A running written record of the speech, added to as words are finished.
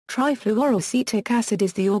Trifluoroacetic acid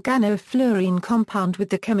is the organofluorine compound with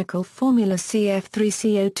the chemical formula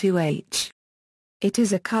CF3CO2H. It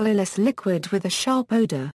is a colourless liquid with a sharp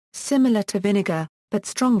odor, similar to vinegar, but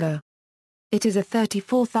stronger. It is a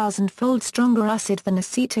 34,000-fold stronger acid than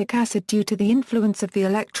acetic acid due to the influence of the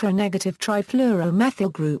electronegative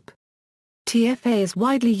trifluoromethyl group. TFA is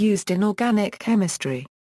widely used in organic chemistry.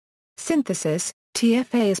 Synthesis: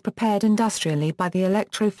 TFA is prepared industrially by the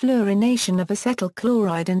electrofluorination of acetyl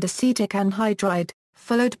chloride and acetic anhydride,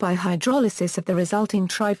 followed by hydrolysis of the resulting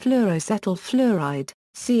trifluoroacetyl fluoride,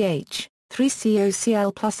 CH,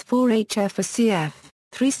 3COCl plus 4HF or CF,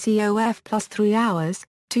 3COF plus 3 hours,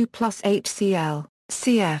 2 plus HCl,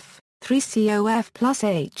 CF, 3COF plus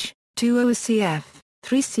H, 2O CF,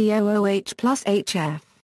 3COOH plus HF.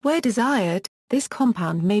 Where desired, this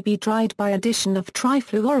compound may be dried by addition of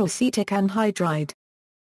trifluoroacetic anhydride.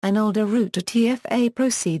 An older route to TFA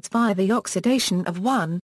proceeds via the oxidation of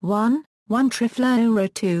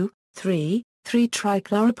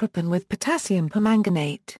 1,1-trifluoro2,3,3-trichloropropane with potassium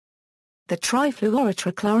permanganate. The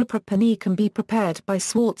trifluorotrichloropropane can be prepared by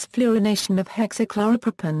Swartz fluorination of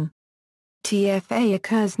hexachloropropane. TFA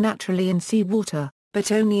occurs naturally in seawater,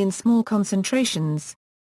 but only in small concentrations.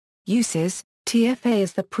 Uses: TFA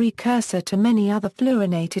is the precursor to many other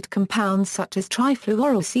fluorinated compounds such as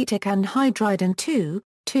trifluoroacetic anhydride and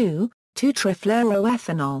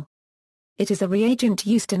 2,2,2-trifluoroethanol. It is a reagent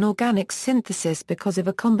used in organic synthesis because of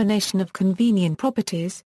a combination of convenient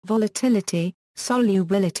properties, volatility,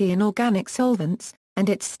 solubility in organic solvents, and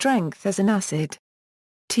its strength as an acid.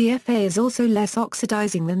 TFA is also less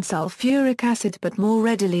oxidizing than sulfuric acid but more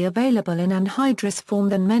readily available in anhydrous form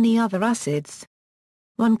than many other acids.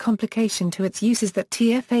 One complication to its use is that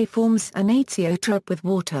TFA forms an azeotrope with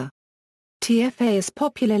water. TFA is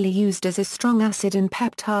popularly used as a strong acid in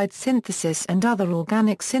peptide synthesis and other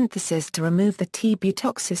organic synthesis to remove the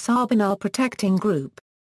T-butoxycarbonyl protecting group.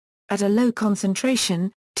 At a low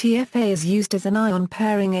concentration, TFA is used as an ion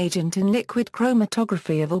pairing agent in liquid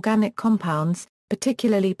chromatography of organic compounds,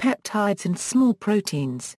 particularly peptides and small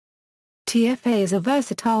proteins. TFA is a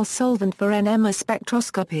versatile solvent for NMR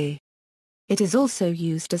spectroscopy. It is also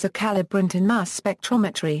used as a calibrant in mass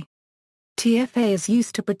spectrometry. TFA is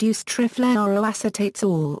used to produce trifluoroacetate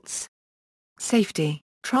salts. Safety: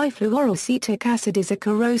 trifluoroacetic acid is a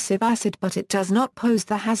corrosive acid but it does not pose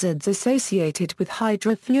the hazards associated with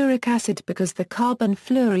hydrofluoric acid because the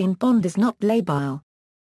carbon-fluorine bond is not labile.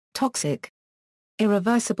 Toxic: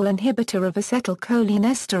 irreversible inhibitor of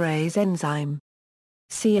acetylcholinesterase enzyme.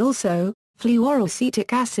 See also,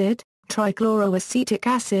 fluoroacetic acid, trichloroacetic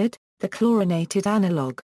acid, the chlorinated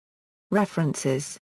analog. References